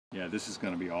Yeah, this is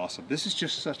going to be awesome. This is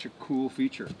just such a cool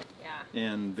feature. Yeah.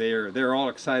 And they're all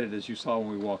excited, as you saw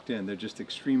when we walked in. They're just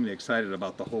extremely excited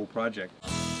about the whole project.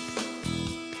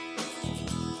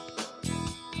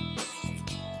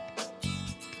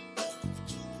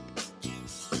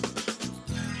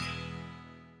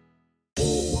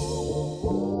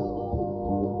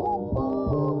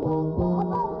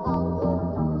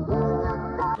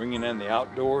 Bringing in the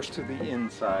outdoors to the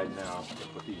inside now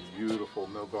with these beautiful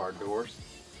mill guard doors.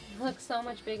 It looks so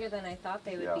much bigger than I thought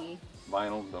they would be.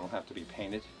 Vinyl, they don't have to be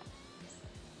painted.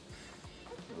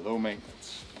 Low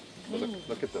maintenance.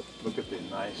 Look at the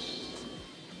nice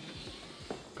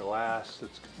glass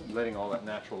that's letting all that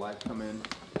natural light come in.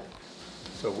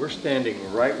 So we're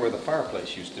standing right where the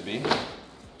fireplace used to be.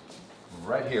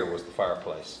 Right here was the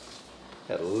fireplace.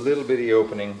 Had a little bitty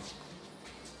opening.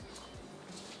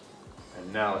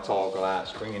 And now it's all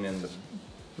glass, bringing in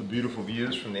the beautiful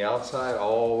views from the outside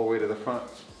all the way to the front.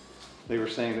 They were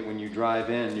saying that when you drive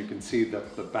in, you can see the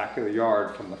back of the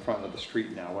yard from the front of the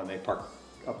street now when they park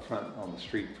up front on the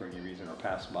street for any reason or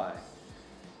pass by.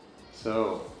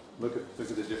 So look at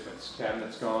the difference.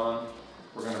 Cabinets gone.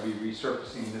 We're going to be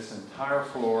resurfacing this entire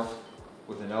floor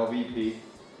with an LVP.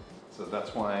 So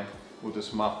that's why we'll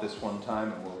just mop this one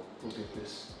time and we'll get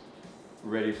this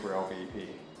ready for LVP.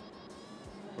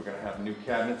 We're going to have new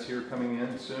cabinets here coming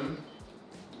in soon.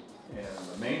 And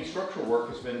the main structural work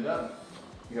has been done.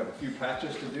 We have a few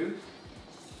patches to do.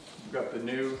 We've got the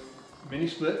new mini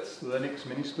splits, Lennox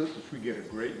mini splits, which we get a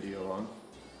great deal on.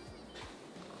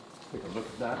 Take a look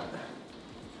at that.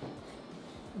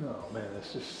 Oh man,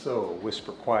 it's just so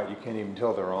whisper quiet. You can't even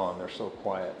tell they're on. They're so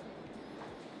quiet.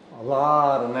 A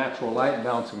lot of natural light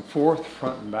bouncing forth,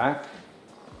 front and back.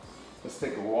 Let's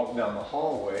take a walk down the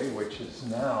hallway, which is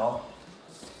now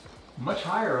much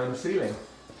higher on the ceiling.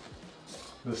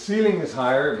 The ceiling is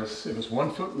higher. It was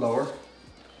 1 foot lower.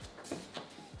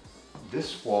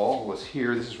 This wall was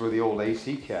here. This is where the old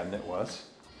AC cabinet was.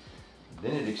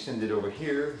 Then it extended over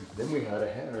here. Then we had a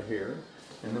header here.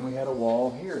 And then we had a wall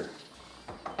here.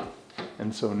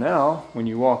 And so now, when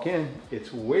you walk in,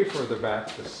 it's way further back.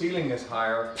 The ceiling is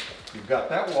higher. You've got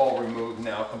that wall removed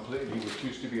now completely, which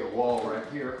used to be a wall right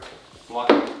here,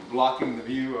 blocking the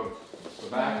view of the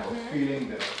back, or feeding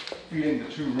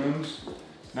the two rooms.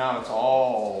 Now it's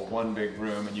all one big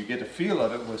room, and you get a feel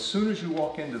of it as soon as you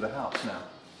walk into the house now.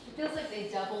 It feels like they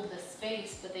doubled the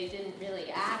space, but they didn't really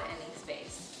add any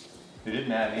space. They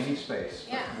didn't add any space.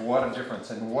 Yeah. What a difference,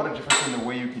 and what a difference in the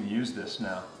way you can use this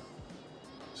now.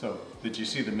 So, did you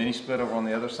see the mini split over on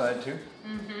the other side too?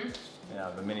 Mm-hmm.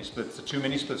 Yeah, the mini splits, the two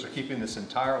mini splits are keeping this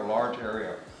entire large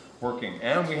area working.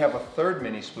 And we have a third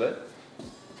mini split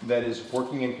that is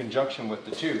working in conjunction with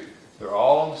the two. They're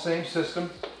all on the same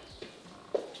system,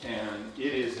 and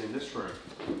it is in this room.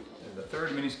 And the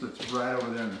third mini split's right over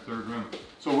there in the third room.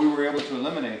 So we were able to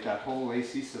eliminate that whole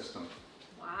AC system.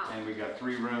 Wow. And we got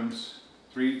 3 rooms,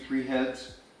 three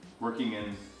heads working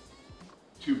in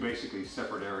 2 basically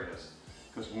separate areas.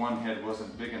 Because one head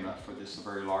wasn't big enough for this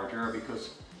very large area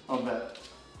because of that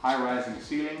high-rising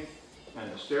ceiling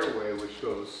and the stairway which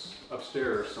goes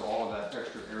upstairs, so all of that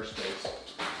extra airspace.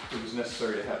 It was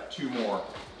necessary to have 2 more.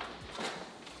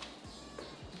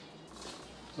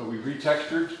 So we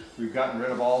retextured, we've gotten rid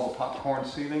of all the popcorn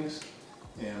ceilings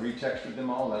and retextured them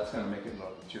all. That's going to make it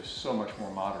look just so much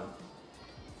more modern.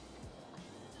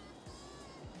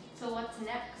 So what's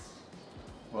next?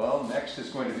 Well, next is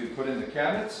going to be put in the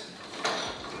cabinets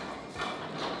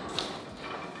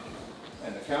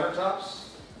and the countertops.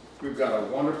 We've got a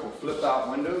wonderful flip-out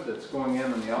window that's going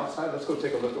in on the outside. Let's go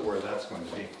take a look at where that's going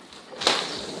to be.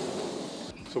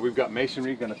 So we've got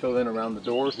masonry going to fill in around the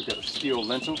doors. We've got a steel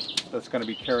lintel that's going to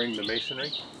be carrying the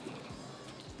masonry.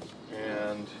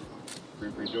 And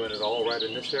we're doing it all right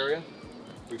in this area.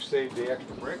 We've saved the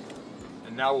extra brick.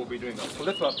 And now we'll be doing a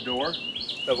flip-up door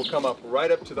that will come up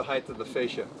right up to the height of the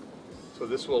fascia. So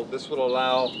this will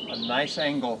allow a nice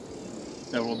angle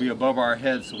that will be above our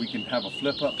heads so we can have a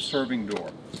flip-up serving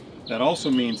door. That also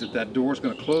means that that door is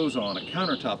going to close on a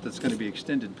countertop that's going to be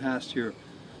extended past here,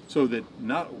 so that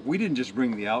we didn't just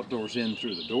bring the outdoors in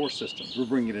through the door systems, we're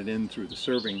bringing it in through the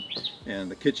serving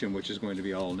and the kitchen, which is going to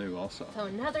be all new also. So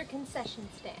another concession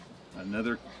stand.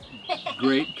 Another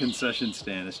great concession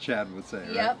stand, as Chad would say,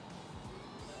 right? Yep.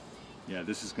 Yeah,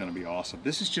 this is going to be awesome.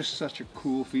 This is just such a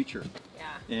cool feature.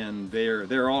 Yeah. And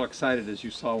they're all excited, as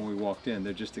you saw when we walked in.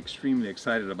 They're just extremely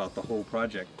excited about the whole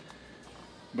project.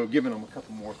 But giving them a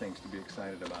couple more things to be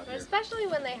excited about here. Especially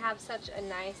when they have such a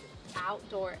nice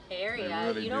outdoor area.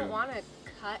 Really you don't want to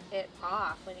cut it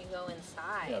off when you go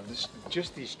inside. Yeah,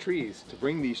 just these trees. To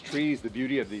bring these trees, the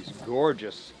beauty of these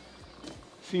gorgeous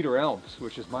cedar elms,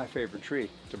 which is my favorite tree.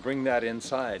 To bring that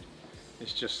inside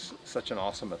is just such an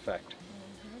awesome effect.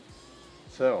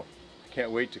 So, I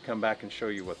can't wait to come back and show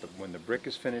you when the brick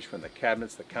is finished, when the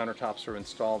cabinets, the countertops are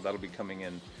installed. That'll be coming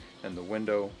in, and the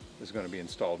window is going to be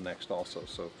installed next also.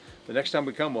 So the next time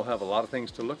we come, we'll have a lot of things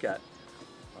to look at.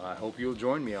 I hope you'll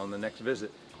join me on the next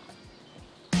visit.